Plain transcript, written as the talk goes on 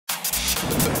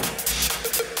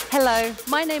Hello,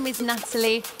 my name is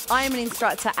Natalie. I am an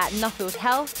instructor at Nuffield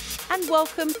Health, and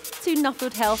welcome to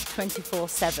Nuffield Health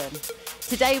 24/7.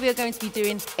 Today we are going to be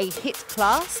doing a HIIT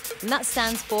class, and that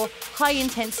stands for high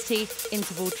intensity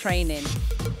interval training.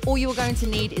 All you're going to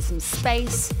need is some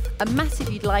space, a mat if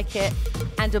you'd like it,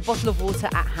 and a bottle of water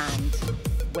at hand.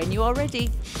 When you are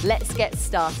ready, let's get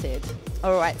started.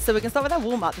 All right, so we're gonna start with our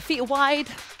warm up. The feet are wide,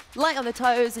 light on the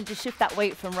toes, and just shift that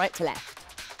weight from right to left.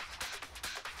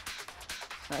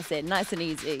 That's it, nice and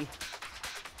easy.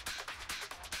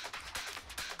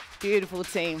 Beautiful,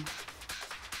 team.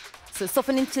 So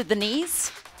soften into the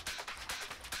knees.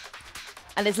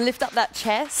 And let's lift up that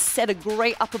chest, set a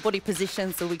great upper body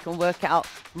position so we can work out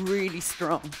really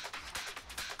strong.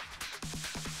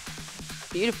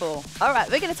 Beautiful. All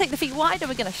right, we're gonna take the feet wide and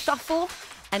we're gonna shuffle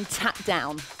and tap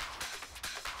down.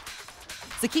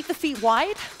 So keep the feet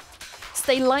wide,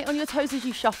 stay light on your toes as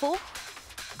you shuffle.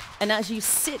 And as you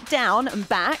sit down and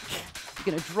back, you're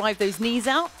gonna drive those knees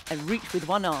out and reach with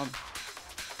one arm.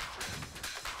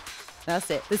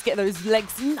 That's it. Let's get those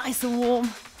legs nice and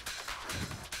warm.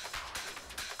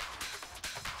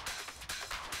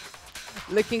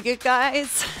 Looking good,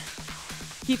 guys.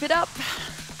 Keep it up.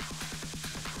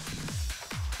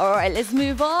 All right, let's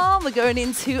move on. We're going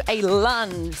into a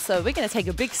lunge. So we're gonna take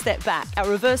a big step back. A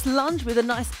reverse lunge with a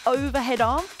nice overhead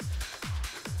arm.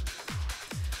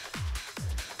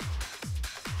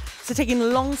 So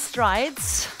taking long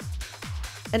strides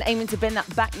and aiming to bend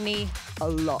that back knee a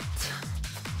lot.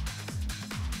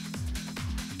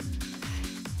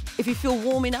 If you feel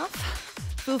warm enough,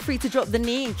 feel free to drop the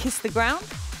knee and kiss the ground.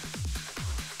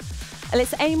 And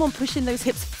let's aim on pushing those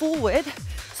hips forward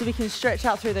so we can stretch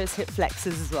out through those hip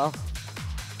flexors as well.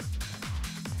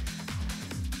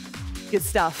 Good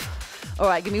stuff. All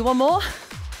right, give me one more.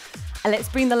 And let's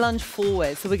bring the lunge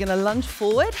forward. So we're gonna lunge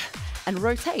forward and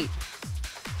rotate.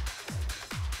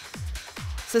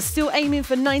 So still aiming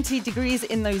for 90 degrees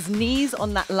in those knees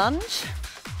on that lunge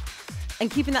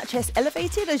and keeping that chest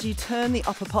elevated as you turn the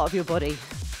upper part of your body.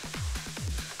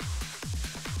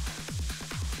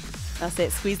 That's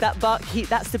it, squeeze that butt, keep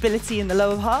that stability in the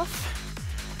lower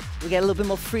half. We get a little bit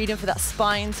more freedom for that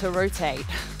spine to rotate.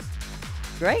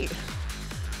 Great.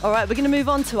 All right, we're gonna move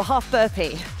on to a half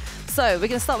burpee. So we're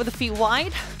gonna start with the feet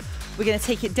wide. We're gonna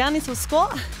take it down into a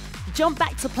squat, jump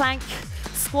back to plank,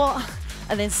 squat,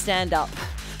 and then stand up.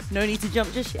 No need to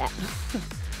jump just yet.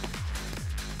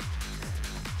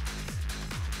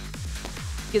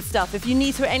 Good stuff. If you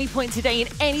need to at any point today in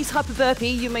any type of burpee,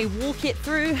 you may walk it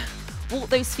through, walk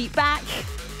those feet back,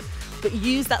 but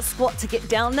use that squat to get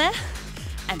down there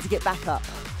and to get back up.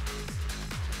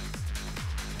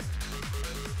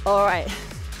 All right,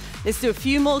 let's do a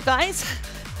few more, guys.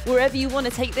 Wherever you want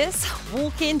to take this,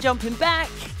 walking, jumping back.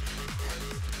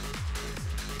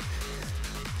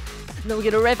 Then we're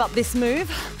gonna rev up this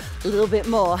move a little bit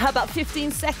more. How about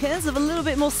 15 seconds of a little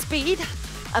bit more speed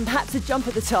and perhaps a jump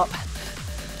at the top.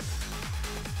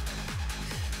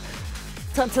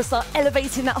 Time to start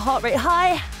elevating that heart rate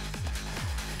high.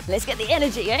 Let's get the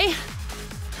energy, eh?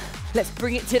 Let's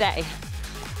bring it today.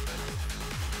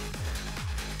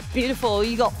 Beautiful,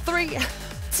 you got 3,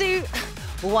 2,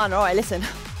 1. All right, listen,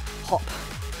 hop.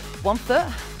 1 foot.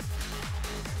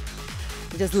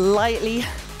 Just lightly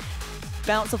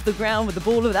bounce off the ground with the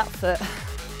ball of that foot.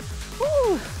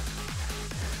 Woo.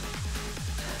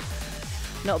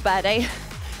 Not bad, eh?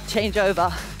 Change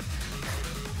over.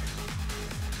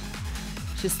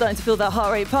 Just starting to feel that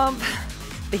heart rate pump.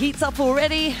 The heat's up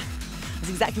already. That's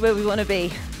exactly where we want to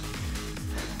be.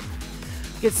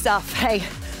 Good stuff. Hey,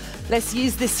 let's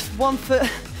use this 1 foot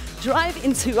drive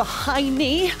into a high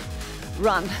knee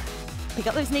run. Pick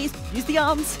up those knees, use the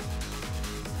arms.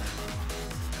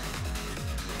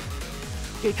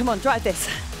 Good, come on, drive this.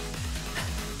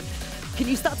 Can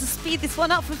you start to speed this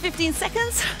one up for 15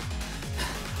 seconds?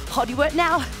 Harder you work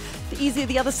now, the easier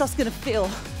the other stuff's gonna feel.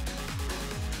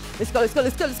 Let's go, let's go,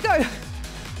 let's go, let's go.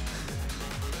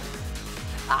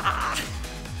 Ah.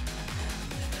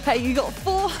 Hey, you got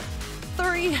 4,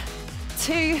 3,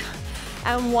 2,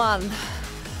 and 1.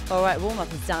 All right, warm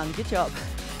up is done, good job.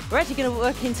 We're actually gonna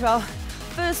work into our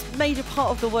first major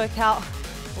part of the workout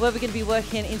where we're gonna be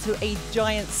working into a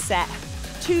giant set.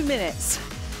 2 minutes.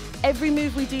 Every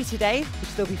move we do today,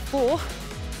 which there'll be 4,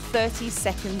 30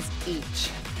 seconds each.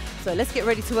 So let's get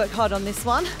ready to work hard on this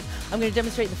one. I'm gonna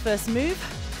demonstrate the first move.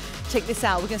 Check this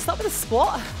out. We're gonna start with a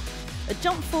squat, a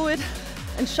jump forward,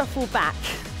 and shuffle back.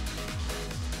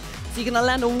 So you're gonna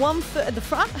land on 1 foot at the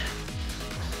front,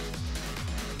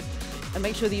 and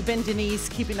make sure that you bend your knees,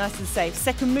 keep it nice and safe.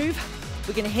 Second move,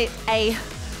 we're gonna hit a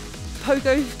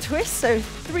pogo twist, so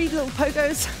 3 little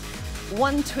pogos,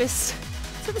 1 twist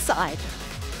to the side.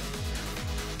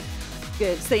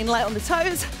 Good, staying light on the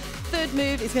toes. Third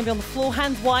move is gonna be on the floor,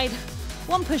 hands wide,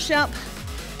 1 push-up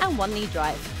and 1 knee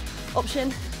drive.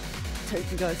 Option, toe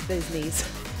can go to those knees.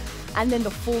 And then the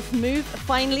fourth move,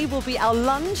 finally, will be our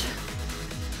lunge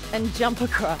and jump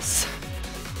across.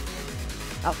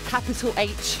 Our capital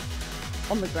H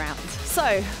on the ground.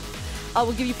 So, I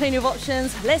will give you plenty of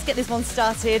options. Let's get this one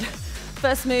started.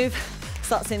 First move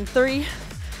starts in 3,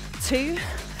 2,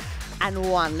 and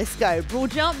 1. Let's go. Broad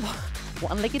jump,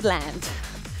 one-legged land.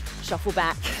 Shuffle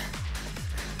back.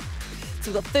 So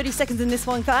we've got 30 seconds in this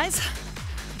one, guys.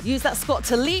 Use that squat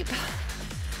to leap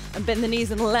and bend the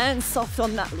knees and land soft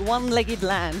on that one-legged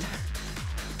land.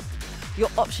 Your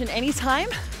option anytime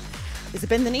is to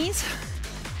bend the knees,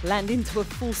 land into a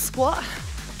full squat,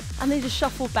 and then just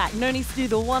shuffle back. No need to do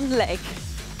the one leg.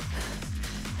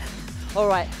 All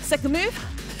right, second move.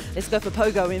 Let's go for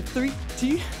pogo in 3,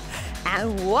 2,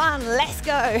 and 1. Let's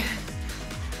go.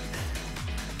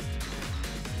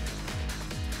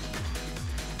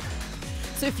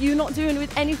 So if you're not doing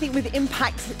anything with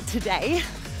impact today,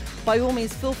 by all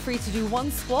means, feel free to do one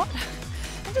squat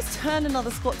and just turn another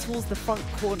squat towards the front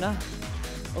corner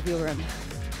of your room.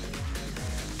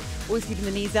 Always keeping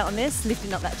the knees out on this,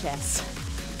 lifting up that chest.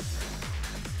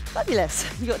 Fabulous.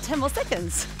 You've got 10 more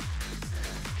seconds.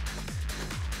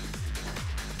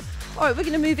 All right, we're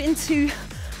going to move into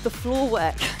the floor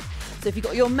work. So if you've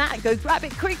got your mat, go grab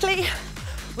it quickly.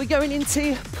 We're going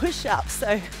into push-ups.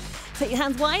 So take your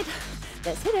hands wide.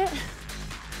 Let's hit it.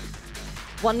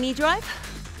 1 knee drive.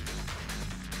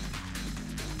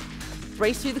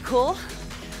 Brace through the core.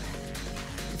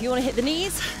 If you want to hit the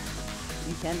knees,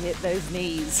 you can hit those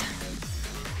knees.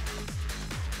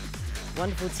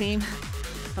 Wonderful team.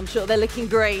 I'm sure they're looking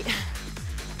great.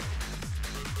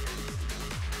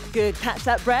 Good, catch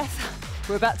that breath.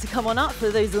 We're about to come on up for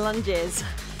those lunges.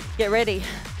 Get ready.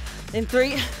 In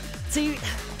 3, 2,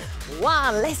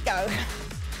 1, let's go.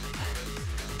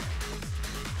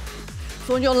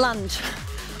 So on your lunge,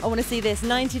 I want to see this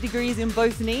 90 degrees in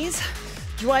both knees.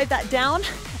 Drive that down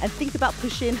and think about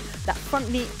pushing that front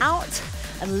knee out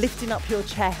and lifting up your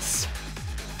chest.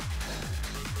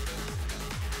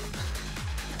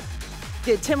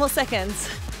 Good, 10 more seconds.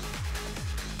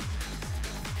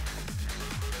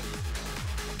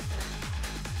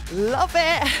 Love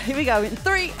it. Here we go in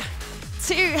 3,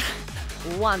 2,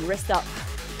 1. Rest up,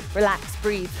 relax,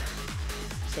 breathe.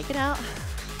 Shake it out.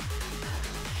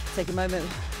 Take a moment.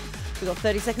 We've got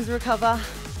 30 seconds to recover.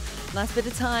 Nice bit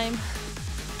of time.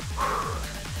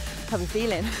 How are we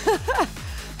feeling?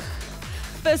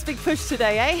 First big push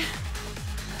today, eh?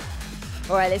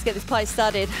 All right, let's get this party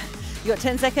started. You got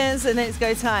 10 seconds and then it's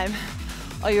go time.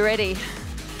 Are you ready?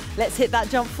 Let's hit that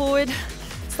jump forward.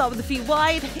 Start with the feet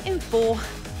wide in 4,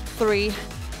 3,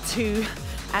 2,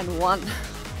 and 1.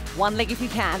 One leg if you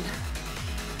can.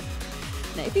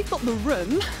 Now, if you've got the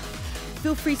room,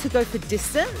 feel free to go for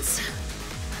distance.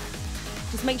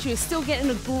 Just make sure you're still getting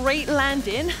a great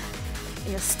landing and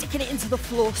you're sticking it into the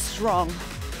floor strong.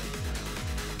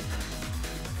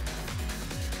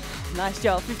 Nice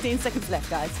job, 15 seconds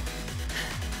left, guys.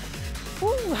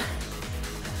 Woo.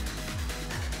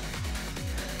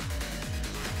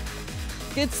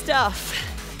 Good stuff.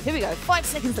 Here we go, 5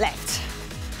 seconds left.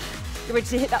 Get ready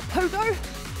to hit that pogo.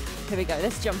 Here we go,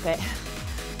 let's jump it.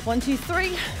 1, 2,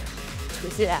 3,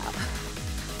 twist it out.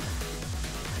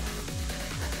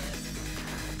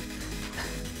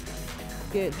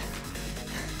 Good.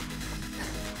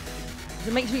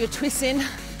 So make sure you're twisting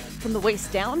from the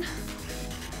waist down.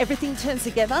 Everything turns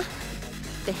together.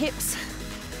 The hips,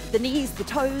 the knees, the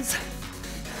toes.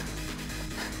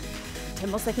 10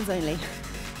 more seconds only.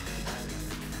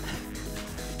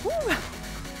 Woo.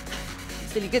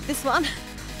 It's really good, this one.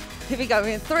 Here we go, we're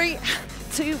in 3,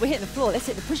 2, we're hitting the floor. Let's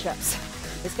hit the push-ups.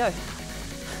 Let's go.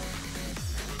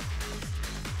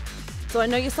 So I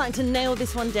know you're starting to nail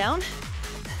this one down.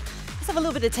 Let's have a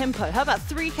little bit of tempo. How about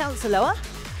 3 counts to lower?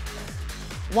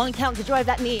 1 count to drive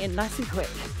that knee in nice and quick.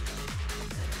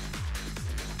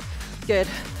 Good.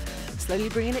 Slowly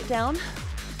bringing it down.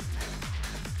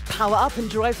 Power up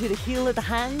and drive through the heel of the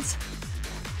hands.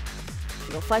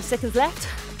 We've got 5 seconds left.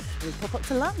 We pop up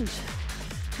to lunge.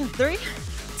 3,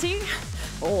 2,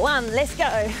 1, let's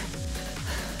go.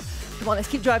 Come on, let's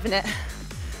keep driving it.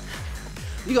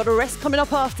 You got a rest coming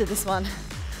up after this one.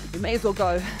 You may as well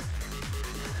go.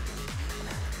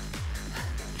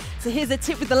 So here's a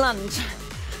tip with the lunge.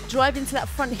 Drive into that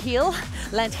front heel,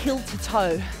 land heel to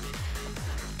toe.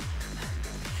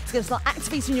 It's gonna start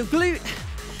activating your glute,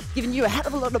 giving you a hell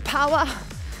of a lot of power.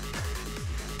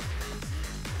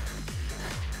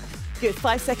 Good,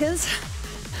 5 seconds.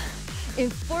 In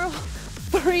 4,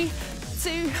 3,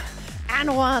 2,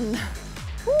 and 1.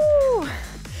 Woo.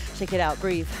 Shake it out,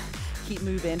 breathe. Keep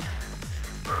moving.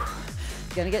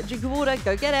 You're gonna get a drink of water,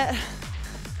 go get it.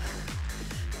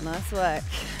 Nice work.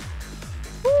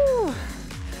 Woo.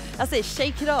 That's it,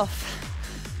 shake it off.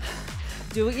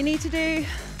 Do what you need to do.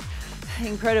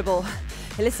 Incredible.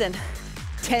 Hey, listen,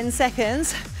 10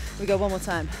 seconds. We go one more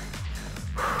time.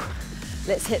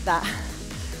 Let's hit that.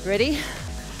 Ready?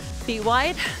 Feet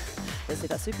wide. Let's do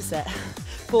that superset.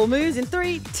 4 moves in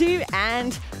 3, 2,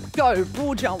 and go.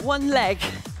 Broad jump, one leg.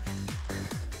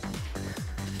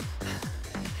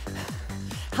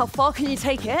 How far can you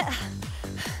take it?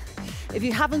 If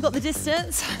you haven't got the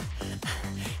distance,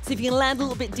 see if you can land a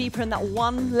little bit deeper in that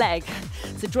one leg.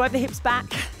 So drive the hips back,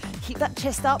 keep that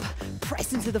chest up,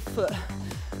 press into the foot.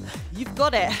 You've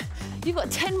got it. You've got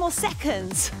 10 more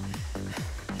seconds.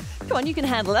 Come on, you can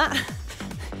handle that.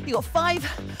 You've got 5,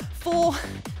 4,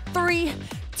 3,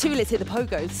 2. Let's hit the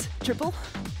pogos. Triple.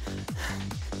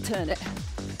 Turn it.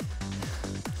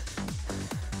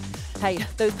 Hey,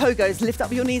 those pogos, lift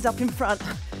up your knees up in front.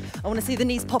 I want to see the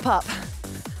knees pop up.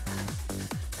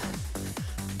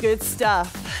 Good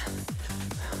stuff.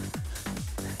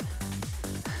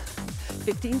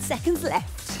 15 seconds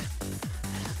left.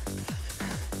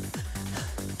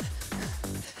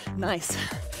 Nice.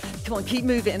 Come on, keep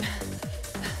moving.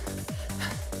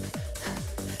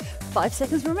 5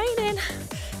 seconds remaining.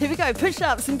 Here we go,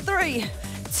 push-ups in 3,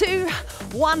 2,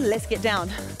 1. Let's get down.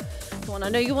 Come on, I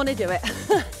know you want to do it.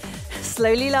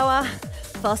 Slowly lower,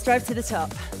 fast drive to the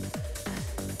top.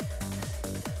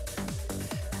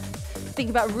 Think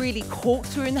about really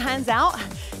corkscrewing the hands out,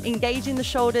 engaging the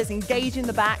shoulders, engaging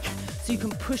the back, so you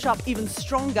can push up even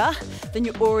stronger than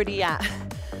you're already at.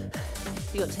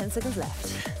 You got 10 seconds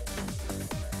left.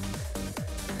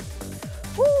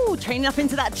 Woo, training up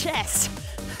into that chest.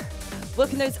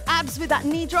 Working those abs with that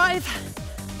knee drive.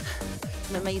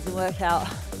 An amazing workout.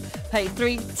 Hey,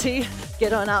 3, 2,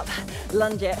 get on up,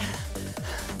 lunge it.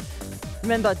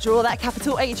 Remember, draw that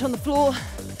capital H on the floor.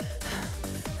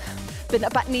 Bend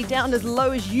that back knee down as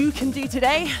low as you can do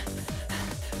today.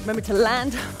 Remember to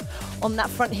land on that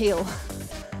front heel.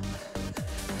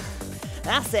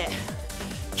 That's it.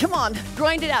 Come on,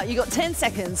 grind it out. You got 10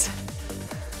 seconds.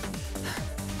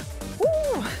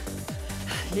 Woo.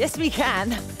 Yes, we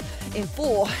can. In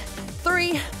 4,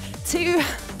 3, 2,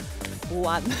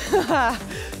 1.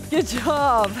 Good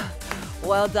job.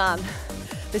 Well done.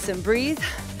 Listen, breathe.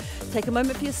 Take a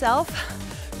moment for yourself.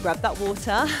 Grab that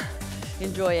water.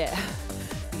 Enjoy it.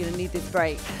 You're gonna need this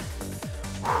break.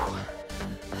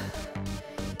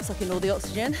 Suck in all the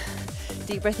oxygen.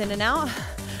 Deep breath in and out.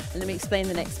 And let me explain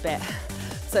the next bit.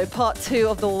 So part 2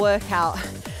 of the workout.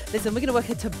 Listen, we're gonna work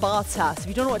a Tabata. So if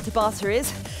you don't know what Tabata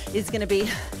is, it's gonna be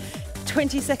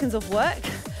 20 seconds of work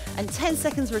and 10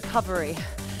 seconds recovery.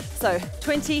 So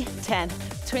 20, 10,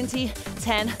 20,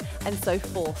 10, and so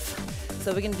forth.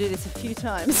 So we're gonna do this a few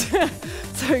times.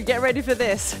 So get ready for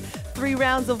this. 3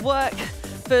 rounds of work.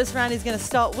 First round is gonna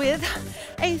start with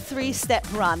a 3-step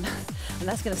run. And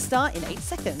that's gonna start in 8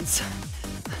 seconds.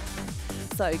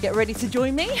 So get ready to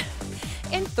join me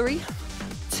in 3,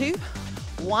 2,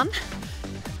 1.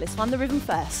 Let's find the rhythm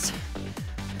first.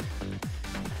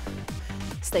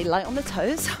 Stay light on the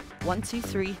toes. 1, 2,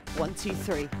 3, 1, 2,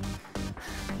 3.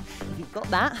 If you've got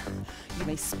that, you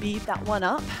may speed that one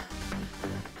up.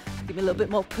 Give me a little bit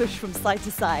more push from side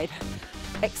to side.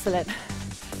 Excellent.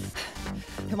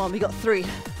 Come on, we got 3,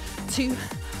 2,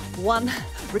 1.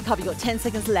 Recover, you got 10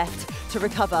 seconds left to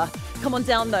recover. Come on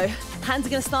down though. Hands are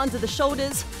gonna start under the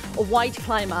shoulders, a wide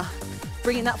climber.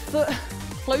 Bringing that foot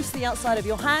close to the outside of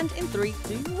your hand in 3,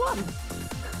 2, 1.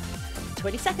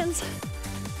 20 seconds.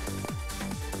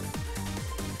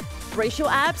 Brace your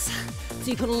abs so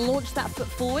you can launch that foot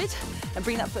forward and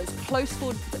bring that foot as close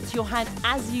forward to your hand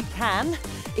as you can.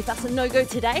 If that's a no-go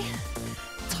today,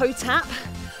 toe tap,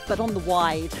 but on the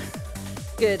wide.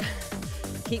 Good.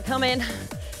 Keep coming,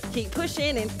 keep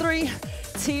pushing in 3,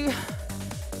 2,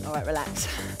 all right, relax.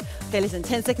 Okay, listen,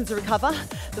 10 seconds to recover.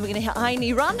 Then we're gonna hit high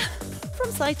knee run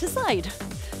from side to side.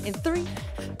 In 3,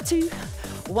 2,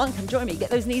 1, come join me, get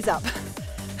those knees up.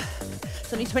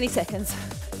 It's only 20 seconds.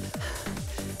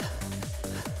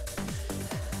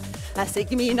 That's it,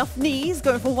 give me enough knees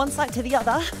going from one side to the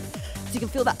other so you can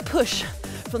feel that push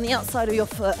from the outside of your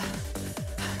foot.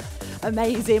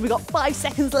 Amazing, we've got 5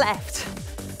 seconds left.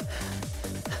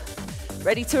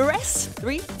 Ready to rest?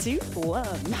 3, 2,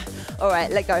 1. All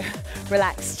right, let go,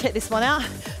 relax. Check this one out.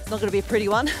 It's not gonna be a pretty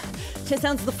one. Chest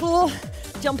down to the floor,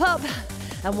 jump up,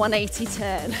 and 180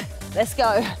 turn. Let's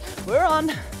go, we're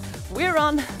on, we're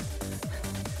on.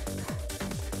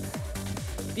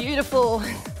 Beautiful.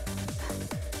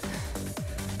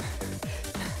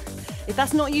 If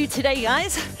that's not you today,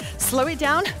 guys, slow it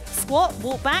down, squat,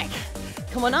 walk back,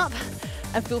 come on up,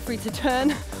 and feel free to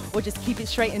turn or just keep it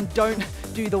straight and don't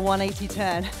do the 180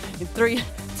 turn. In 3,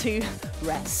 2,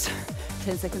 rest.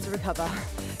 10 seconds to recover.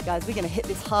 Guys, we're gonna hit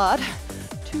this hard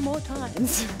 2 more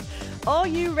times. Are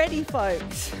you ready,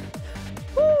 folks?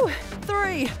 Woo,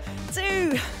 3,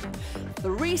 2,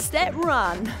 3-step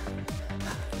run.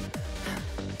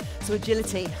 So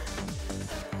agility.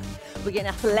 We're getting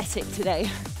athletic today.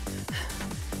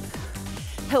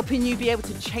 Helping you be able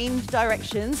to change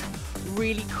directions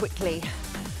really quickly.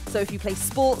 So if you play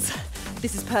sports,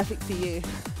 this is perfect for you.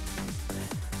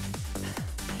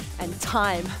 And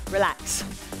time, relax.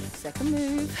 Second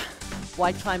move,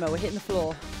 wide climber, we're hitting the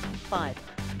floor. 5,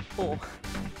 4,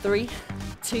 3,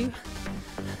 2,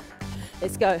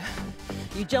 let's go.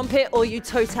 You jump it or you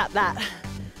toe tap that.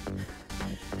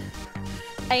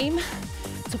 Aim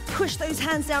to push those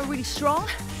hands down really strong.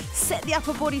 Set the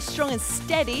upper body strong and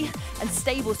steady and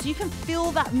stable so you can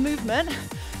feel that movement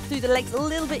through the legs a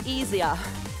little bit easier.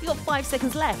 You've got 5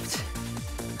 seconds left.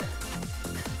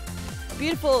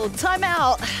 Beautiful, time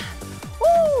out.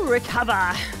 Woo,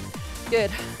 recover.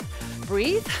 Good,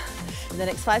 breathe. In the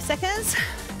next 5 seconds,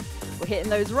 we're hitting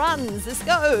those runs, let's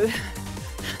go.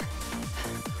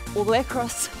 All the way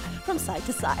across from side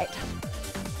to side.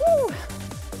 Woo.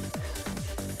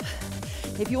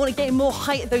 If you want to gain more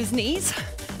height at those knees,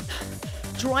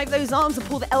 drive those arms and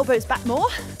pull the elbows back more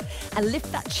and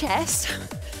lift that chest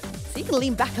so you can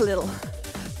lean back a little.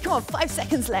 Come on, 5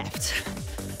 seconds left.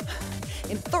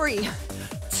 In 3,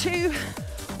 2,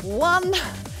 1.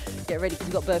 Get ready because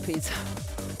we've got burpees.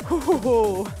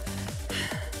 Ooh.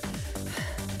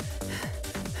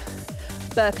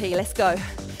 Burpee, let's go.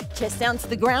 Chest down to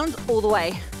the ground, all the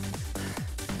way.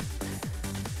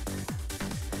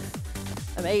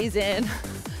 Amazing.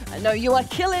 I know you are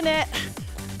killing it.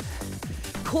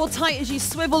 Core tight as you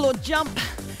swivel or jump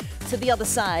to the other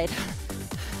side.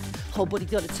 Whole body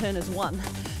got to turn as one.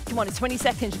 Come on, it's 20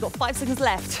 seconds. You've got 5 seconds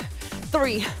left.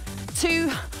 3, 2,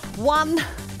 1.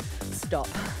 Stop.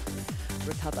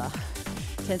 Recover.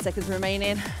 10 seconds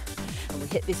remaining. And we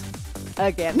hit this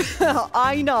again.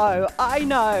 I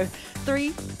know.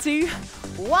 3, 2,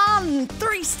 1.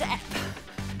 3-step.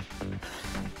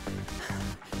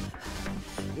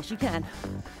 Yes, you can.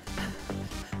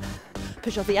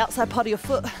 Push off the outside part of your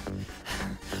foot.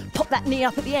 Pop that knee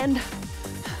up at the end.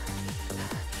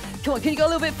 Come on, can you go a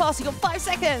little bit faster? You've got 5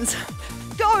 seconds.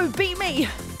 Go, beat me.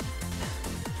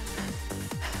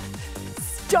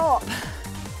 Stop.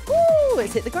 Woo,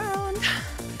 let's hit the ground.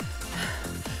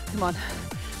 Come on,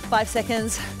 5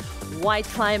 seconds. Wide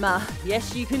climber.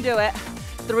 Yes, you can do it.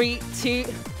 3, 2,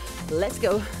 let's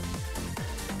go.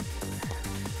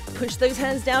 Push those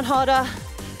hands down harder.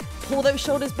 Pull those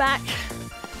shoulders back.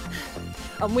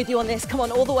 I'm with you on this. Come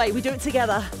on, all the way. We do it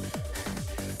together.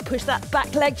 Push that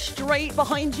back leg straight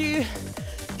behind you.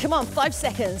 Come on, 5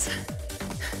 seconds.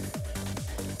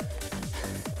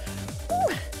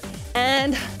 Woo.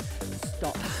 And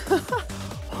stop.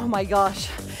 Oh my gosh.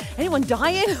 Anyone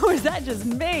dying or is that just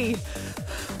me?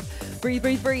 Breathe,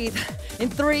 breathe, breathe. In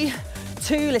 3,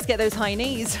 2, let's get those high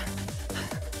knees.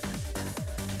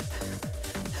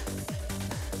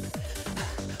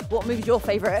 What move is your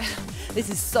favorite? This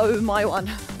is so my one.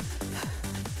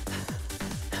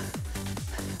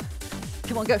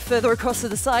 Come on, go further across to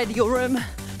the side of your room.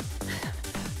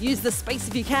 Use the space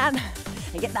if you can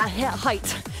and get that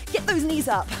height. Get those knees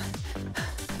up.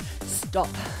 Stop.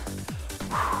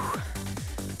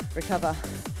 Recover.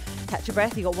 Catch your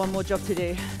breath, you got one more job to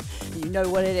do. You know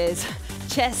what it is.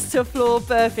 Chest to floor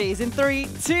burpees. In 3,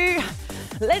 2,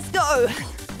 let's go.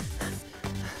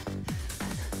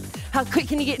 How quick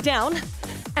can you get down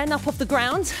and up off the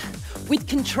ground with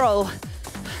control?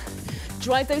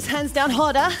 Drive those hands down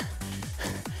harder.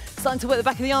 Starting to work the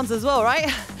back of the arms as well, right?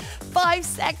 5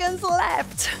 seconds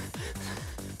left.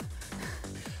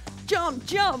 Jump,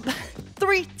 jump.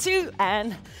 3, 2,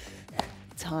 and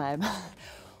time.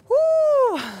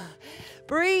 Woo!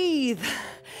 Breathe.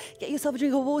 Get yourself a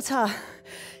drink of water.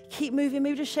 Keep moving,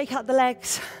 maybe just shake out the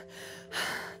legs.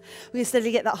 We're gonna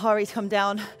steadily get that heart rate to come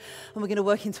down and we're gonna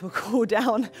work into a cool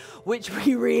down, which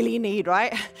we really need,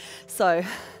 right? So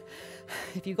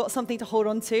if you've got something to hold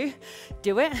on to,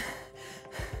 do it.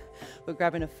 We're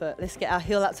grabbing a foot. Let's get our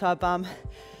heel up to our bum.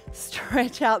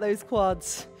 Stretch out those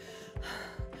quads.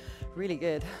 Really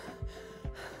good.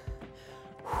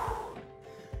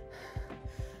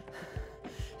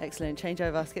 Excellent, change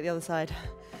over, let's get the other side.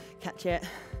 Catch it,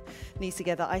 knees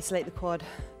together, isolate the quad.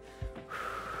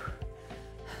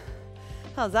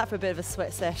 How's that for a bit of a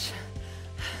sweat sesh?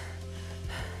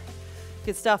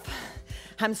 Good stuff.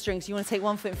 hamstrings. You want to take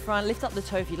one foot in front, lift up the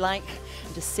toe if you like,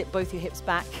 and just sit both your hips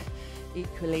back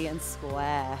equally and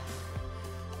square.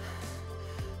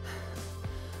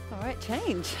 All right,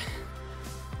 change.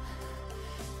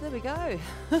 There we go.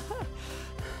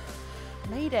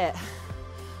 Made it.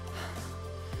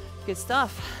 Good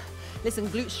stuff. Listen,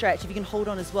 glute stretch, if you can hold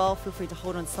on as well, feel free to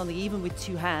hold on to something even with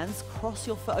two hands. Cross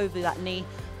your foot over that knee,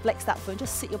 flex that foot, and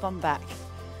just sit your bum back.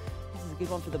 This is a good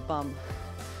one for the bum.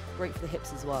 Great for the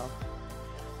hips as well.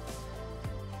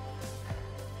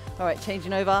 All right,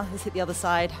 changing over, let's hit the other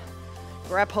side.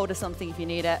 Grab hold of something if you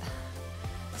need it.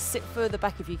 Sit further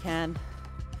back if you can.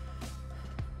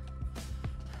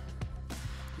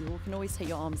 You can always take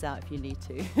your arms out if you need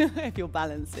to, if you're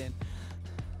balancing.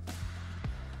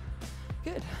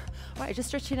 Good. All right, just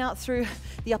stretching out through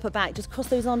the upper back. Just cross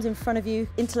those arms in front of you,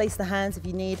 interlace the hands if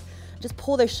you need. Just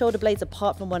pull those shoulder blades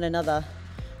apart from one another.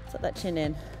 Tuck that chin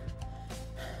in.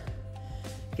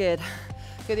 Good.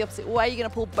 Go the opposite way. You're going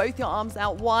to pull both your arms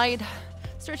out wide.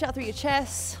 Stretch out through your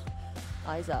chest.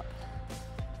 Eyes up.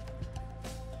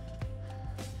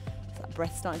 Is that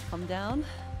breath starting to come down?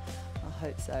 I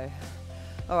hope so.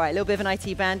 All right, a little bit of an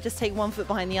IT band. Just take one foot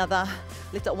behind the other.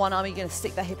 Lift up one arm. You're going to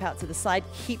stick that hip out to the side.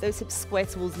 Keep those hips square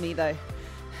towards me, though.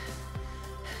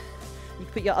 You can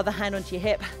put your other hand onto your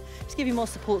hip. Just give you more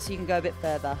support so you can go a bit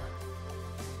further.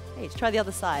 Hey, let's try the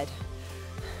other side.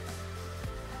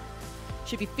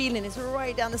 Should be feeling this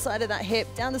right down the side of that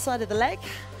hip, down the side of the leg,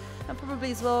 and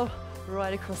probably as well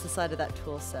right across the side of that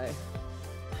torso.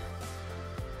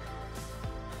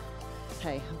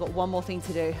 Okay, I've got one more thing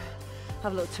to do.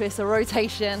 Have a little twist, a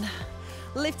rotation,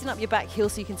 lifting up your back heel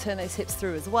so you can turn those hips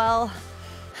through as well.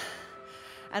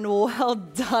 And well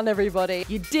done, everybody.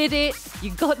 You did it,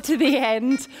 you got to the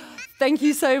end. Thank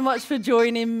you so much for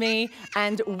joining me,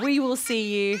 and we will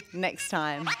see you next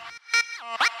time.